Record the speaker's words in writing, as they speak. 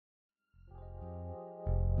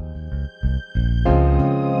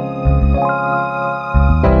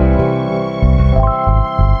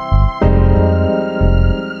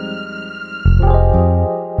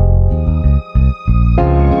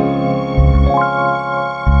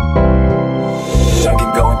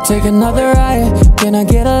take another ride. Can I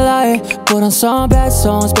get a light? Put on some bad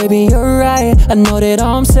songs, baby, you're right. I know that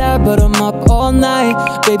I'm sad, but I'm up all night.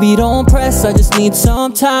 Baby, don't press, I just need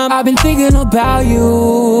some time. I've been thinking about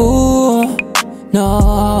you.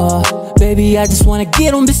 No, baby, I just wanna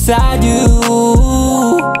get on beside you.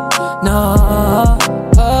 No,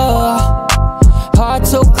 heart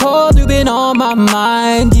so cold, you've been on my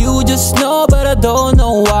mind. You just know, but I don't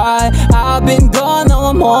know why. I've been gone,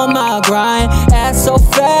 now I'm on my grind. Ass so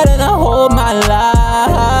fat and I hold my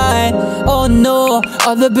line. Oh no,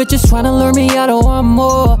 other bitches tryna lure me, I don't want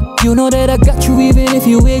more. You know that I got you even if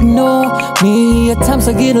you ignore me. At times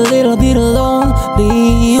I get a little bit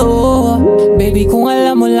lonely, oh. Baby, kung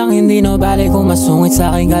alam mo lang, hindi no bale kung masungit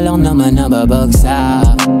sa'kin ka lang naman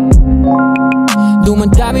nababagsak.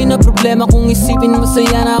 Dumadami na problema kung isipin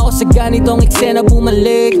masaya na ako sa ganitong eksena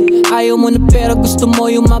bumalik. Ayaw mo na pero gusto mo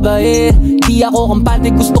yung mabait. Di ako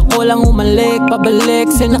kampante, gusto ko lang umalik.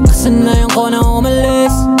 Pabalik, sinakasanayan ko na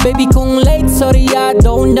umalis. Baby, kung late, sorry, I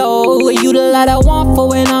don't know. You the light I want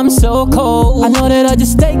for when I'm so cold. I know that I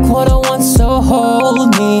just take what I want, so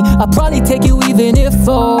hold me. I'll probably take you even if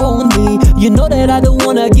only. You know that I don't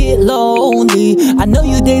wanna get lonely. I know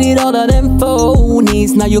you dated all of them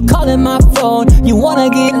phonies. Now you're calling my phone, you wanna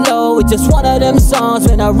get low with just one of them songs.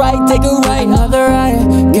 When I write, take a right, another right.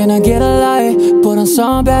 Can I get a light? Put on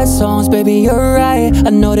some bad songs, baby, you're right. I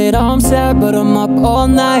know that I'm sad, but I'm up all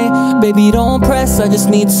night. Baby, don't press, I just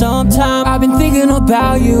need some time. I've been thinking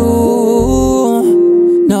about you.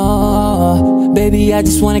 No, baby, I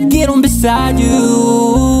just wanna get on beside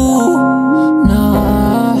you.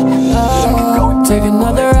 No, take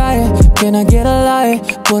another ride. Can I get a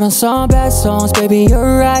light? Put on some bad songs, baby,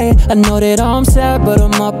 you're right. I know that I'm sad, but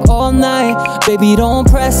I'm up all night. Baby, don't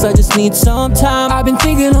press, I just need some time. I've been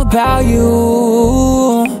thinking about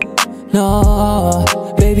you. No,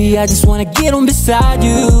 baby, I just wanna get on beside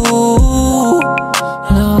you.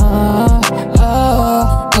 No,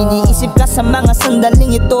 iniisip ka sa mga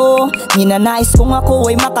sandaling ito. Ninanais kong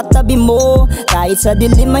ako ay makatabi mo. Kahit sa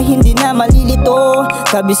dilim ay hindi na malilito.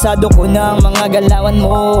 Kabisado ko ng mga galawan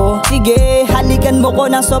mo. Sige, halikan mo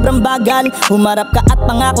ko ng sobrang bagal. Humarap ka at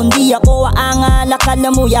pangakong di ako aangal.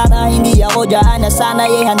 Akala mo yata hindi ako dyan.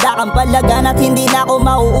 Nasanay ay handa kang palagan at hindi na ako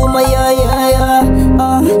mauumay.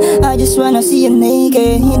 I just wanna see you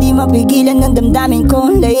naked. Hindi mapigilan ng damdamin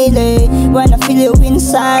ko lately. Wanna feel you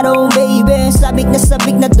inside, oh baby. Sabik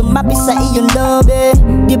na dumapi sa iyong love, eh.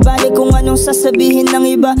 Di balik kung anong sasabihin ng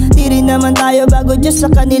iba. Di rin naman tayo bago dyan sa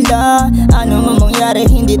kanila. Ano man mangyari,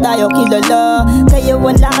 hindi tayo kilala. Kaya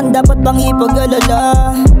wala kang dapat pang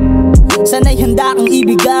ipag-alala. Sana'y handa kang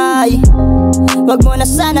ibigay, wag mo na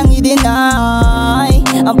sanang i-deny.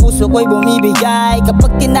 Ang puso ko'y bumibigay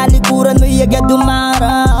kapag tinalikuran mo'y agad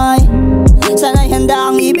dumaray. Sana'y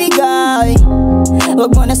handa kang ibigay,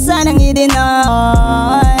 wag mo na sanang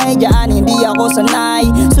i-deny. Diyan hindi ako sanay,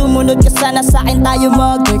 sumunod ka sana sa'kin tayo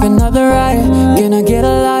mag. Take another ride, can I get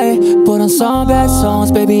a light? Put on some bad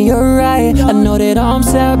songs, baby, you're right. I know that I'm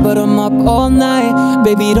sad, but I'm up all night.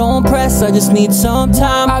 Baby, don't press, I just need some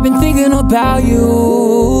time. I've been thinking about you.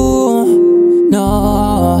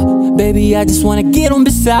 No, baby, I just wanna get on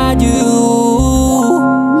beside you.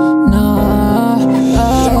 No,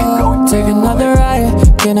 take another ride.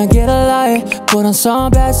 Can I get a light? Put on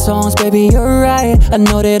some bad songs, baby, you're right. I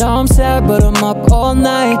know that I'm sad, but I'm up all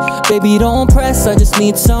night. Baby, don't press, I just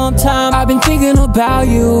need some time. I've been thinking about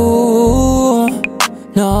you.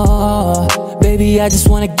 No, baby, I just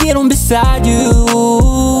wanna get on beside you.